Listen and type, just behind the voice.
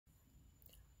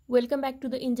Welcome back two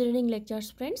the engineering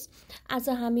lectures friends. आज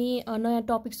हामी नयाँ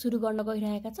टपिक सुरु गर्न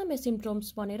गइरहेका छौं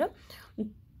एसिम्प्टोम्स भनेर।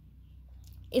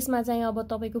 यसमा चाहिँ अब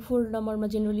तपाईको 4 नम्बरमा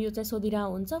जेनरली यो चाहिँ सोधिरा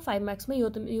हुन्छ 5 मार्क्समा। यो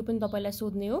पनि तपाईलाई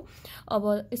सोध्ने हो।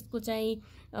 अब यसको चाहिँ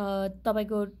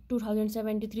तपाईको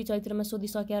 2073 चैत्रमा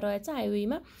सोधिसक्या रहेछ आईओई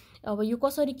मा। अब यो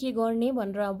कसरी के गर्ने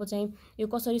भनेर अब चाहिँ यो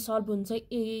कसरी सल्भ हुन्छ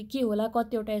के होला,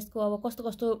 कतिवटा यसको अब कस्तो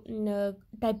कस्तो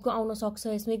टाइपको आउन सक्छ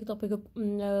यसमै तपाईको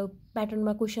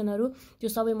प्याटर्नमा क्वेशनहरु, त्यो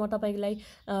सबै म तपाईलाई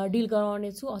डिल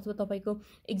गराउने छु अथवा तपाईको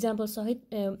एक्जाम्पल सहित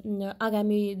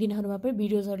आगामी दिनहरुमा पनि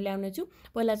भिडियोजहरु ल्याउने छु।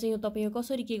 पहिला चाहिँ यो तपाईको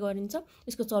कसरी के गरिन्छ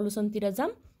यसको सल्युसनतिर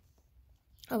जाम।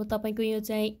 अब तपाईको यो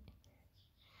चाहिँ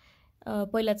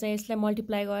पहिला चाहिँ यसलाई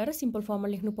मल्टिप्लाई गरेर सिम्पल फर्ममा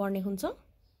लेख्नु पर्ने हुन्छ।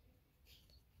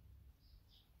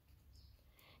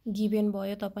 गिभन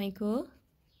भयो तपाईको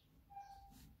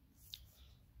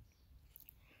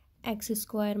x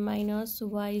square minus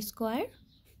y square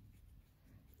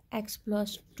x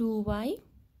plus 2y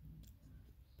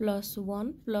plus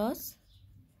 1 plus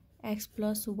x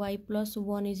plus y plus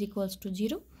 1 is equals to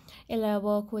 0। यसलाई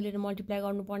अब खोलेर मल्टिप्लाई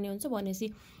गर्नु पर्ने हुन्छ भनेपछि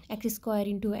x स्क्वायर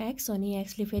इन्टु x अनि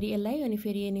x ले फेरि यसलाई अनि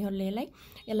फेरि यिनीहरुले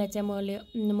यसलाई चाहिँ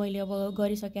मैले अब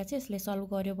गरिसकेको छु। यसले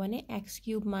सल्भ गर्यो भने x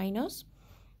cube minus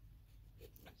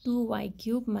 2y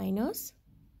cube minus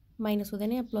minus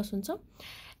हुँदैन यहाँ प्लस हुन्छ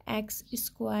x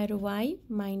square y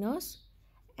minus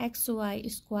xy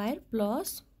square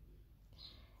plus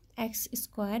x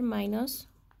square minus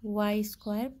y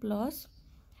square plus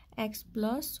x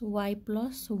plus y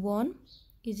plus 1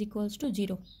 is equals to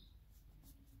 0।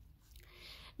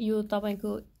 यो तपाईको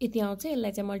यति आउँछ।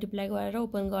 यसलाई चाहिँ मल्टिप्लाई गरेर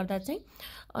ओपन गर्दा चाहिँ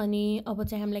अनि अब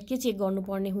चाहिँ हामीलाई के चेक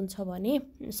गर्नुपर्ने हुन्छ भने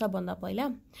सबभन्दा पहिला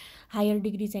हायर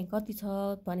डिग्री चाहिँ कति छ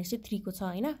भनेपछि 3 को छ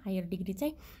हैन। हायर डिग्री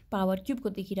चाहिँ पावर क्यूब को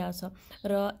देखिरहेछ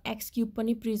र x क्यूब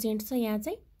पनि प्रेजेन्ट छ, यहाँ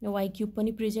चाहिँ y क्यूब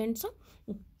पनि प्रेजेन्ट छ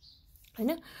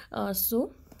हैन। सो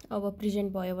अब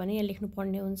प्रेजेन्ट भयो भने यहाँ लेख्नु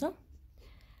पर्ने हुन्छ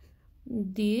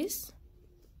this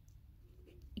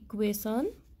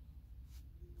equation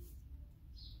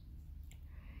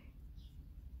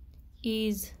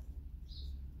is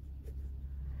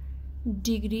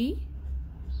degree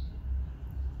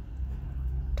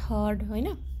third हैन,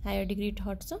 हायर डिग्री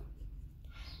थर्ड छ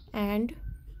and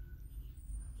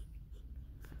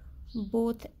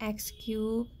both x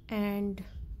cube and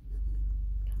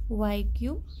y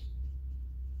cube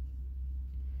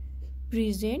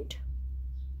present।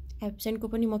 Absent को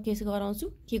पनि म केस गराउँछु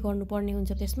के गर्नु पर्ने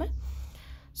हुन्छ त्यसमा।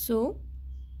 सो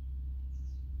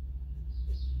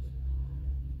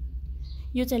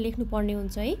यो चाहिँ लेख्नु पर्ने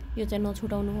हुन्छ है, यो चाहिँ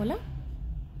नछुटाउनु होला।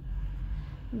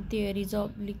 There is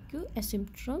oblique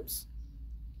asymptotes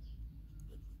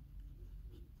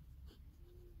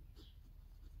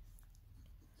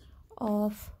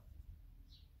of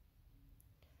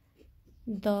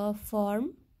the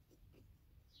form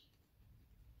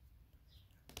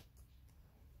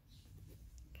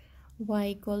y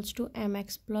equals to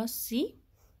mx plus c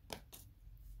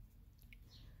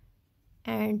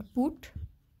and put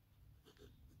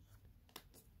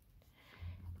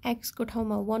x को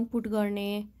ठाउँमा 1 पुट गर्ने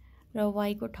र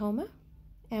y को ठाउँमा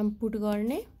m पुट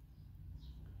गर्ने।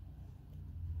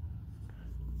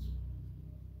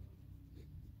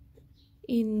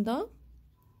 in the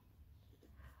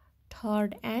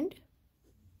third and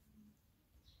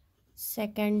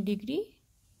second degree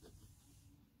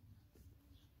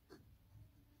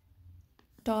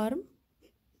term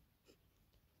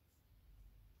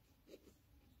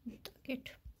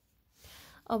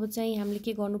अब चाहिँ हामीले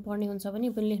के गर्नु पर्ने हुन्छ भने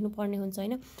पनि लेख्नु पर्ने हुन्छ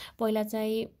हैन। पहिला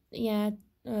चाहिँ यहाँ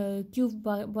क्यूब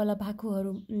वाला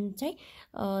भागहरु चाहिँ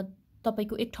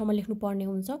तपाईको एक ठाउँमा लेख्नु पर्ने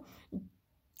हुन्छ।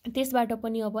 त्यसबाट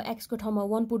पनि अब x को ठाउँमा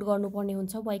 1 पुट गर्नु पर्ने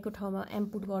हुन्छ, y को ठाउँमा m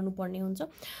पुट गर्नु पर्ने हुन्छ।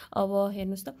 अब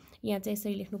हेर्नुस् त यहाँ चाहिँ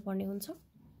यसरी लेख्नु पर्ने हुन्छ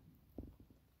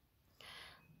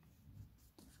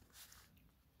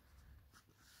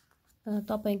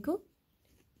तपाईको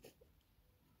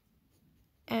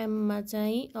m मा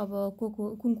चाहिँ अब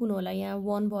कुन कुन होला। यहाँ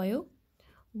 1 भयो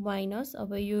माइनस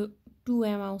अब यो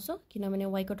 2m आउँछ किनभने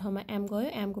y को ठाउँमा m गयो,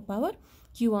 m को पावर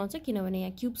q आउँछ किनभने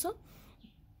यहाँ क्यूब छ।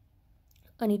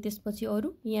 अनि त्यसपछि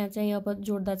अरु यहाँ चाहिँ अब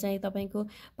जोड्दा चाहिँ तपाईको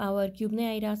पावर क्यूब नै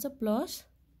आइराछ प्लस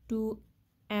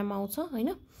 2m आउँछ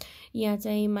हैन। यहाँ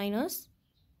चाहिँ माइनस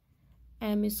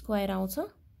m स्क्वायर आउँछ,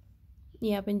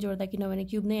 यहाँ पनि जोड्दा किनभने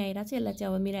क्यूब नै आइराछ। यसलाई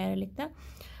चाहिँ अब मिलाएर लेख्दा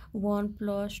 1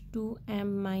 plus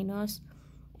 2m minus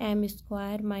m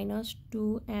square minus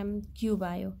 2m cube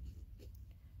आयो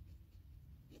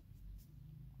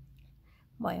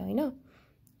भयो हैन।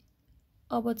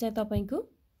 अब चाहिँ तपाईको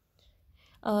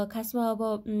खासमा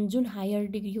अब जुन हायर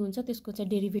डिग्री हुन्छ त्यसको चाहिँ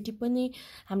डेरिभेटिभ पनि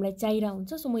हामीलाई चाहिरहेको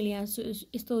हुन्छ। सो मैले यहाँ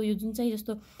यस्तो यो जुन चाहिँ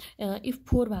जस्तो इफ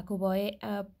 4 भएको भए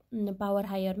पावर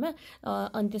हायरमा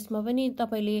अनि त्यसमा पनि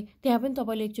तपाईँले त्यहाँ पनि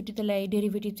तपाईँले एकचोटि त्यसलाई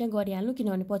डेरिभेटिभ चाहिँ गरिहाल्नु,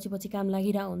 किनभने पछि काम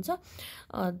लागिरहेको हुन्छ।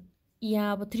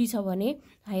 यहाँ अब 3 छ भने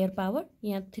हायर पावर,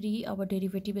 यहाँ 3 अब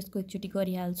डेरिभेटिभ यसको एकचोटि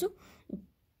गरिहाल्छु।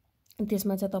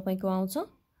 त्यसमा चाहिँ तपाईँको आउँछ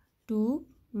 2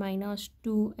 -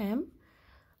 2m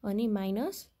अनि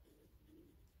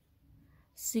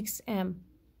 -6m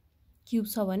क्युब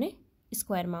छ भने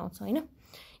स्क्वायरमा आउँछ हैन।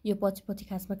 यो पछि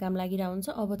खासमा काम लागिरहेको हुन्छ।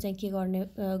 अब चाहिँ के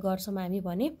गर्छौँ हामी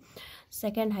भने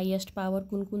सेकेन्ड हाइएस्ट पावर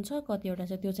कुन छ कतिवटा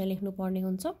छ त्यो चाहिँ लेख्नु पर्ने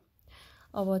हुन्छ।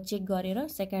 अब चेक गरेर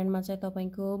सेकेन्डमा चाहिँ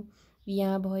तपाईको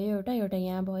यहाँ भयो एउटा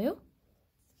यहाँ भयो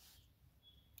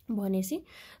भनेसी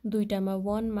दुईटामा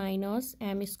 1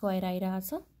 - m स्क्वायर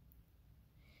आइरहेछ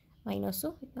माइनस हो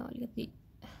अलिकति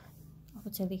अब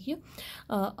चाहिँ देखियो।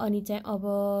 अनि चाहिँ अब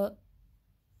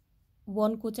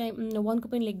 1 को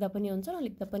पनि लेख्दा पनि हुन्छ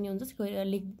नलेख्दा पनि हुन्छ,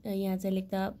 यहाँ चाहिँ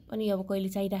लेख्दा पनि अब कहिले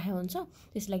चाहिरहेको हुन्छ,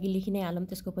 त्यसलाई लेखि नै हालौँ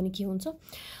त्यसको पनि के हुन्छ।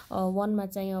 1 मा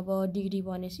चाहिँ अब डिग्री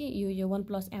भनेपछि यो 1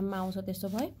 + m मा आउँछ, त्यसो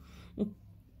भए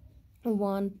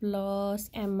 1 +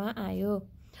 m मा आयो।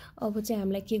 अब चाहिँ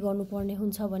हामीलाई के गर्नुपर्ने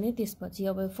हुन्छ भने त्यसपछि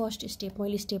अब फर्स्ट स्टेप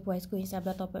मैले स्टेप वाइजको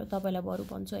हिसाबले तपाईलाई बरु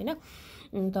भन्छु हैन,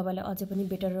 तपाईलाई अझै पनि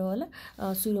बेटर होला।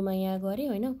 सुरुमा यहाँ गरे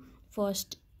हैन,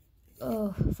 फर्स्ट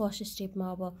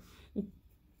स्टेपमा अब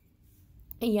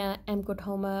यहाँ m को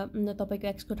ठाउँमा तपाईको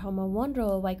x को ठाउँमा 1 र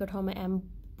y को ठाउँमा m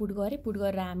पुट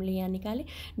गरेर हामीले यहाँ निकाले,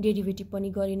 डेरिभेटिभ पनि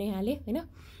गरि नै हाले हैन।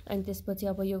 अनि त्यसपछि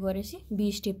अब यो गरेपछि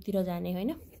बी स्टेपतिर जाने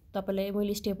हैन। तपाईलाई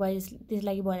मैले स्टेप वाइज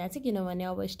त्यसलाई भनेको छु किनभने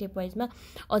अब स्टेप वाइजमा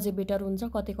अझै बेटर हुन्छ,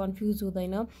 कतै कन्फ्युज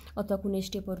हुँदैन अथवा कुनै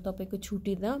स्टेपहरु तपाईको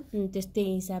छुटिदैन। त्यस्तै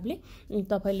हिसाबले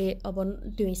तपाईले अब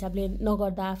त्यो हिसाबले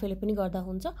नगर्दा आफैले पनि गर्दा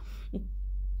हुन्छ।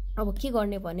 अब के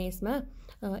गर्ने भने यसमा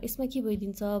के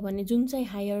भइदिन्छ भने जुन चाहिँ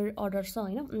हायर अर्डर छ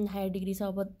हैन, हायर डिग्री छ,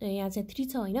 अब यहाँ चाहिँ 3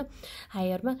 छ हैन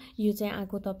हायरमा, यो चाहिँ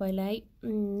आको तपाईलाई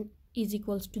 =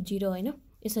 0 हैन,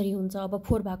 यसरी हुन्छ। अब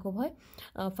 4 भएको भए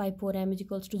 5/4m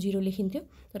 = 0 लेखिन्थ्यो,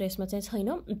 तर यसमा चाहिँ छैन।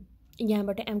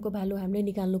 यहाँबाट m को भ्यालु हामीले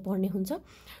निकाल्नु पर्ने हुन्छ।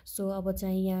 सो अब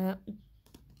चाहिँ यहाँ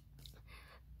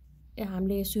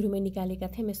हामीले सुरुमै निकालेका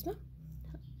थियौं यसमा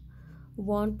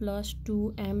 1 +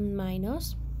 2m -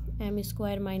 m²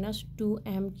 -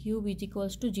 2m³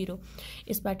 = 0।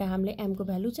 यसबाट हामीले m को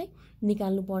भ्यालु चाहिँ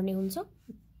निकाल्नु पर्ने हुन्छ।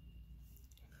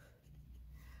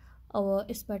 अब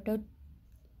यसबाट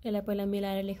यसलाई पहिला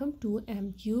मिलाएर लेखौं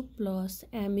 2m³ +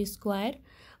 m² -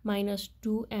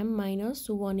 2m - 1 =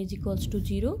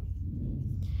 0।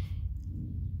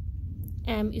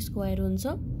 m² हुन्छ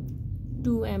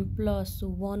 2m +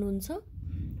 1 हुन्छ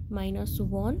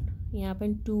 -1, यहाँ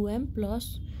पनि 2m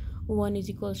 + 1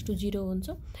 = 0 हुन्छ।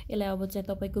 यसलाई अब चाहिँ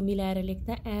तपाईको मिलाएर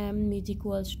लेख्दा m =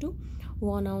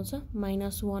 1 आउँछ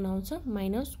 -1 आउँछ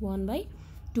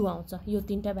 -1/2 आउँछ। यो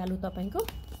तीनटा भ्यालु तपाईको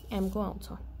m को आउँछ।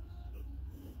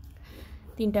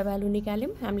 तीनटा भ्यालु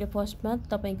निकाल्यौं हामीले। फर्स्टमा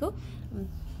तपाईको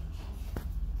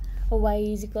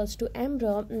y = m र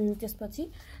त्यसपछि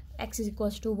x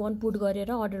 = 1 पुट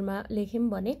गरेर अर्डरमा लेख्यौं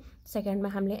भने सेकेन्डमा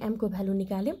हामीले m को भ्यालु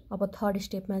निकाल्यौं। अब थर्ड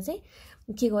स्टेपमा चाहिँ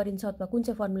के गरिन्छ अथवा कुन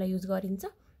चाहिँ फर्मुला युज गरिन्छ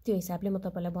त्यो हिसाबले म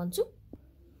तपाईलाई भन्छु।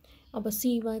 अब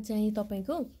c मा चाहिँ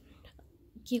तपाईको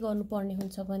के गर्नुपर्ने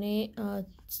हुन्छ भने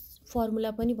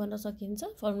फर्मुला पनि भन्न सकिन्छ,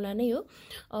 फर्मुला नै हो।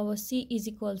 अब c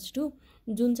 =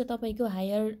 जुन चाहिँ तपाईको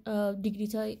हायर डिग्री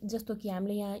छ, जस्तो कि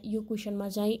हामीले यहाँ यो क्वेशनमा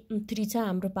चाहिँ 3 छ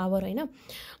हाम्रो पावर हैन,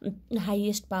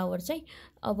 हाईएस्ट पावर चाहिँ।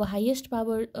 अब हाईएस्ट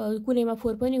पावर कुनैमा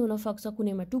 4 पनि हुन सक्छ,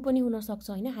 कुनैमा 2 पनि हुन सक्छ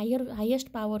हैन। हाईएस्ट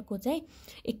पावरको चाहिँ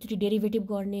एकचोटी डेरिभेटिभ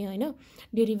गर्ने हैन,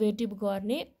 डेरिभेटिभ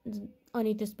गर्ने।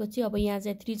 अनि त्यसपछि अब यहाँ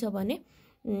चाहिँ 3 छ भने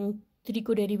 3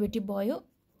 को डेरिभेटिभ भयो,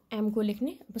 m को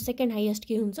लेख्ने। अब सेकेन्ड हाईएस्ट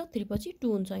के हुन्छ 3 पछि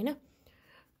 2 हुन्छ हैन,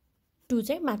 2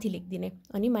 चाहिँ माथि लेखिदिने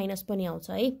अनि माइनस पनि आउँछ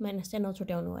है, माइनस चाहिँ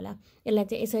नछुट्याउनु होला। यसलाई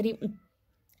चाहिँ यसरी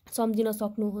सम्झिन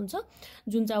सक्नुहुन्छ।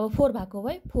 जुन चाहिँ अब 4 भएको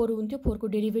भए 4 हुन्थ्यो, 4 को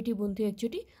डेरिभेटिभ हुन्थ्यो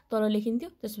एकचोटी तर लेखिन्थ्यो,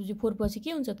 त्यसपछि 4 पछि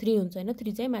के हुन्छ 3 हुन्छ हैन,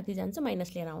 3 चाहिँ माथि जान्छ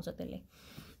माइनस लिएर आउँछ त्यसले।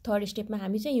 थर्ड स्टेपमा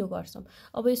हामी चाहिँ यो गर्छौं।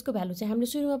 अब यसको भ्यालु चाहिँ हामीले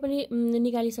सुरुमा पनि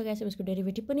निकालिसकेका छौं, यसको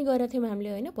डेरिभेटिभ पनि गरेका थियौं हामीले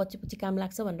हैन, पछि काम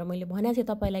लाग्छ भनेर मैले भनेको थिएँ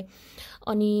तपाईलाई।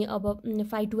 अनि अब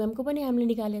 5/2m को पनि हामीले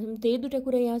निकालेका छौं। त्यही दुईटा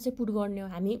कुरा यहाँ चाहिँ पुट गर्ने हो,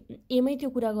 हामी ए मै त्यो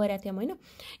कुरा गरेका थियौं हैन,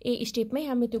 ए स्टेपमै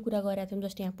हामीले त्यो कुरा गरेका थियौं,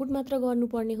 जस्ट यहाँ पुट मात्र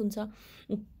गर्नुपर्ने हुन्छ।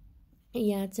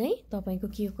 यहाँ चाहिँ तपाईको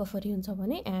के कसरी हुन्छ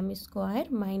भने m² -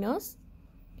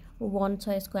 1 छ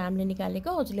यसको हामीले निकालेको,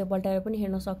 हजुरले पल्टाएर पनि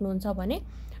हेर्न सक्नुहुन्छ भने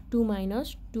 2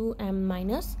 - 2m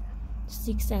 -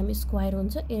 6m²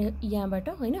 हुन्छ यहाँबाट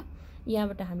हैन।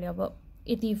 यहाँबाट हामीले अब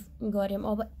यति गर्यौं।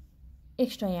 अब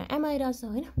एक्स्ट्रा यहाँ एम आइरहेछ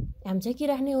हैन एम चाहिँ के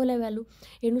राख्ने होला भ्यालु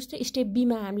हेर्नुस् त स्टेप बी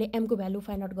मा हामीले एम को भ्यालु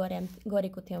फाइन्ड आउट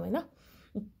गरेको थियौं हैन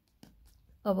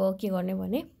अब के गर्ने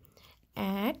भने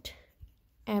at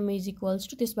am is equals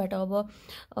to त्यसबाट अब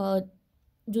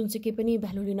जुन चाहिँ के पनि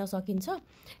भ्यालु लिन सकिन्छ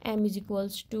एम इज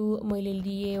इक्वल्स टु मैले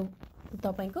लिए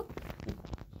तपाईको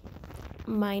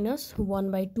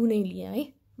 -1/2 नै लिए है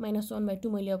 -1/2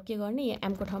 मैले अब के गर्ने यहाँ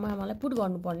एम को ठाउँमा मलाई पुट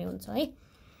गर्नुपर्ने हुन्छ है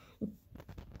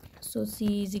so c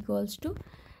is equals to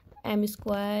m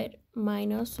square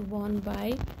 -1/2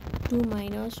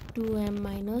 -2m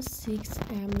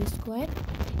 -6m square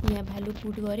यहाँ भ्यालु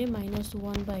पुट गरे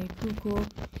 -1/2 को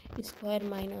स्क्वायर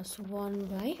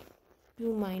 -1/2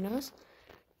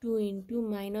 -2 इन्टु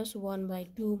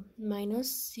 -1/2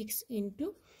 -6 इन्टु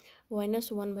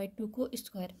 -1/2 को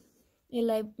स्क्वायर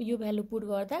यसलाई यो भ्यालु पुट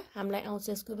गर्दा हामीलाई आउँछ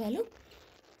यसको भ्यालु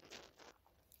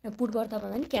पुट गर्दा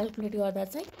भन्दा नि क्याल्कुलेट गर्दा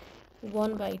चाहिँ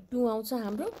 1/2 आउँछ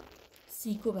हाम्रो c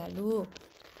को भ्यालु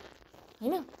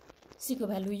हैन c को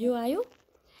भ्यालु यो आयो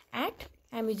at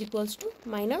m is equals to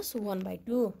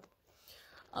 -1/2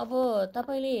 अब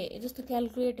तपाईले जस्तो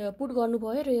क्याल्कुलेट पुट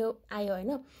गर्नुभयो र यो आयो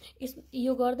हैन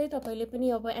यो गर्दै तपाईले पनि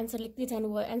अब आन्सर लेख्दै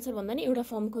जानुभयो आन्सर भन्दा नि एउटा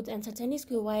फर्मको आन्सर चाहिँ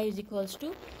निस्क्यो y is equals to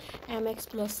mx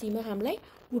 + c मा हामीलाई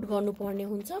पुट गर्नुपर्ने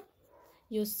हुन्छ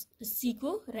यो c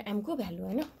को र m को भ्यालु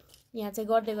हैन यहाँ चाहिँ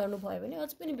गर्दै गर्नुभयो भने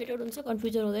अझ पनि बेटर हुन्छ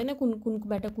कन्फ्युजन हुँदैन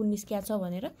कुनबाट कुन निस्किया छ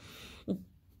भनेर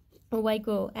y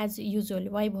को एज युजुअल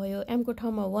y भयो m को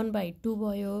ठाउँमा 1/2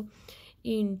 भयो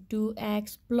इन्टु x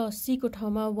 + c को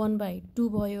ठाउँमा 1/2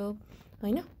 भयो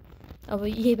हैन अब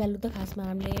यही भ्यालु त खासमा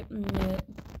हामीले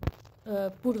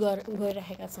पुट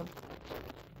गरिरहेका छौं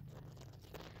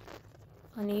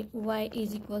अनि y is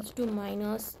equals to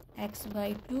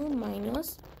 -x/2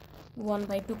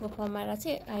 -1/2 को फर्ममा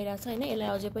चाहिँ आइराछ हैन यसलाई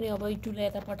अझै पनि अब 2 लाई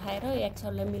यता पठाएर x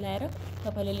लाई मिलाएर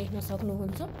तपाईले लेख्न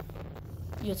सक्नुहुन्छ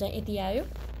यो चाहिँ यति आयो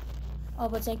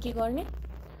अब चाहिँ के गर्ने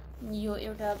यो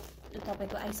एउटा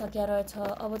तपाईको आइसक्या रहेछ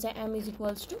अब चाहिँ m इज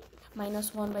इक्वल्स टु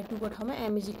 -1/2 को ठाउँमा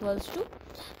m इज इक्वल्स टु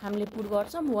हामीले पुट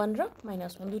गर्छौं 1 र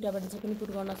 -1 दुईटाबाट चाहिँ पनि पुट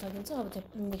गर्न सकिन्छ अब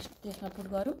चाहिँ नेक्स्ट त्यसमा पुट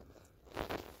गरौँ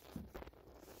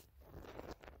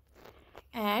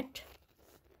at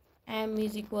m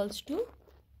is equals to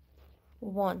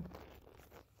 1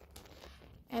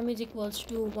 m is equals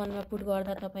to 1 मा पुट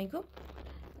गर्दा तपाईको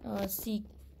c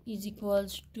इज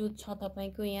इक्वल्स टु छ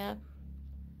तपाईको यहाँ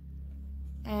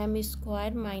m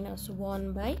square -1/2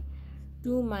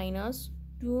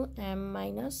 -2m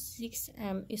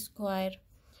 -6m square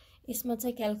यसमा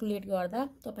चाहिँ क्याल्कुलेट गर्दा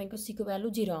तपाईको c को भ्यालु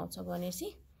 0 आउँछ भनेसी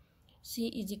c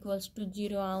इज इक्वल्स टु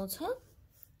 0 आउँछ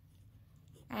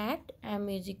at m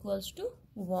is equals to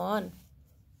 1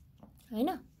 हैन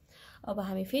अब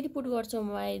हामी फेरि पुट गर्छौं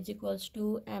y is equals to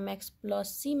mx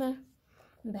 + c मा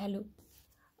भ्यालु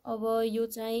अब यो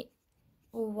चाहिँ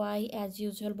y एज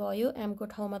युजुअल भयो m को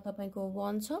ठाउँमा तपाईको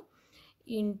 1 छ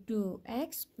into x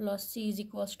 + c is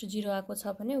equals to 0 आको छ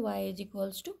भने y is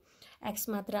equals to x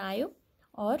मात्र आयो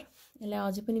और यसलाई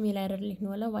अझै पनि मिलाएर लेख्नु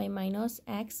होला y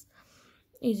 - x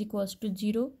is equals to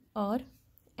 0 और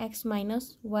x -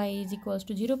 y is equals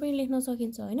to 0 पनि लेख्न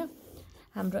सकिन्छ हैन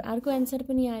हाम्रो अर्को आन्सर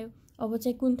पनि आयो अब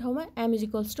चाहिँ कुन ठाउँमा m इज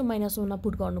इक्वल्स टु -1 मा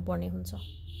पुट गर्नुपर्ने हुन्छ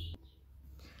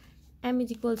m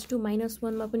इज इक्वल्स टु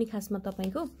 -1 मा पनि खासमा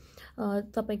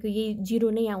तपाईको यही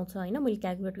 0 नै आउँछ हैन मैले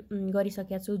क्याल्कुलेट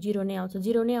गरिसकेको छु 0 नै आउँछ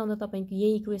 0 नै आउँदा तपाईको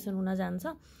यही इक्वेसन हुन जान्छ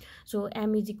so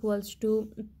m is equals to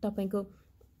तपाईको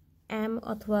m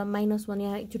अथवा -1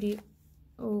 यहाँ एकचोटी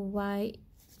y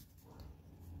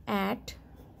at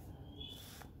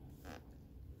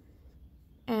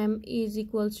m is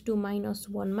equals to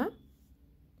 -1 मा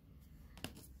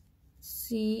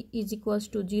c इज इक्वल्स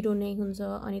टु 0 नै हुन्छ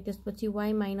अनि त्यसपछि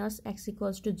y - x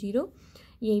इक्वल्स टु 0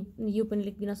 यो पनि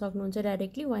लेख्दिन सक्नुहुन्छ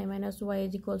directly y - y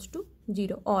is equals to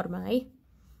 0 और मा है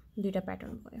दुईटा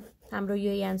प्याटर्न भयो हाम्रो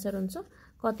यही आन्सर हुन्छ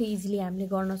कति इजिली हामीले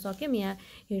गर्न सक्यौं यहाँ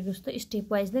हेर्नुस् त स्टेप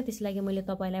वाइज नै त्यसलागि मैले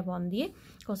तपाईलाई भन्दिए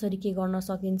कसरी के गर्न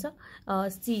सकिन्छ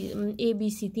सी ए बी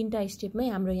सी तीनटा स्टेपमै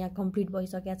हाम्रो यहाँ कम्प्लिट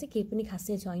भइसक्या छ केही पनि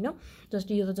खासै छैन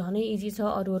जस्ट यो त झनै इजी छ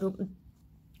अरु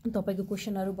तपाईको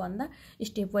क्वेशनहरु भन्दा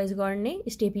स्टेप वाइज गर्ने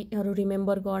स्टेपहरु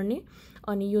रिमेम्बर गर्ने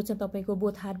अनि यो चाहिँ तपाईको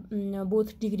both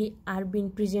degree are been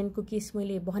present को केस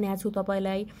मैले भनेको छु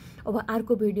तपाईलाई अब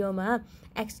अर्को भिडियोमा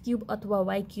x क्यूब अथवा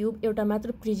y क्यूब एउटा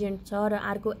मात्र प्रेजेन्ट छ र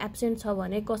अर्को एब्सेन्ट छ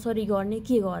भने कसरी गर्ने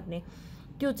के गर्ने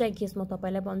त्यो चाहिँ केस म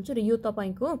तपाईलाई भन्छु र यो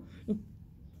तपाईको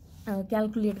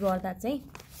क्याल्कुलेट गर्दा चाहिँ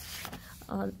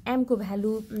m को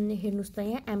भ्यालु हेर्नुस् त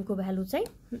यहाँ m को भ्यालु चाहिँ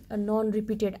नन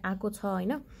रिपिटेड आको छ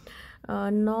हैन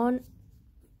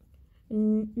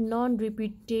नन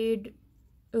रिपिटेड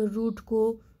रुट को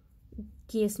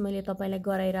केस मैले तपाईलाई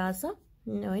गराइराछ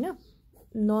हैन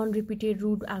नन रिपिटेड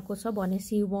रुट आएको छ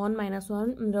भनेपछि 1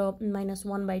 -1 र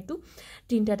 -1/2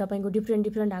 तीनटा तपाईको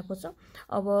डिफरेन्ट आएको छ।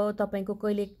 अब तपाईको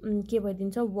कहिले के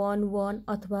भइदिन्छ 1 1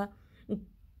 अथवा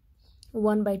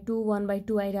 1/2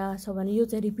 1/2 आइरहेको छ भने यो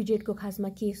चाहिँ रिपिटेडको खासमा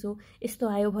केस हो। यस्तो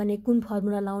आयो भने कुन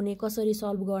फर्मुला लाउने, कसरी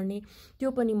सल्भ गर्ने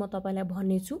त्यो पनि म तपाईलाई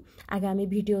भन्ने छु आगामी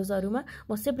भिडियोजहरुमा।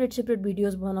 म सेपरेट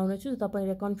भिडियोज बनाउने छु,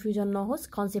 तपाईलाई कन्फ्युजन नहोस्,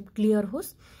 कन्सेप्ट क्लियर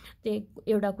होस्।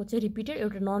 एउटाको चाहिँ रिपिटेड,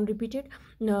 एउटा नन रिपिटेड,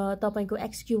 तपाईको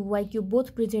x cube y cube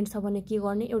both present छ भने के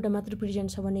गर्ने, एउटा मात्र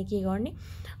प्रेजेन्ट छ भने के गर्ने।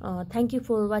 Thank you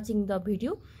for watching the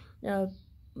video.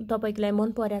 तपाईलाई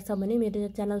मन परेछ भने मेरो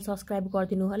च्यानल सब्स्क्राइब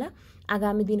गरिदिनु होला।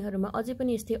 आगामी दिनहरुमा अझै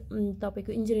पनि यस्तै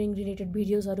तपाईको इन्जिनियरिङ रिलेटेड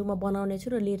भिडियोजहरु म बनाउने छु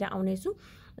र लिएर आउने छु।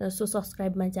 So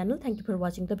subscribe my channel. Thank you for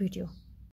watching the video.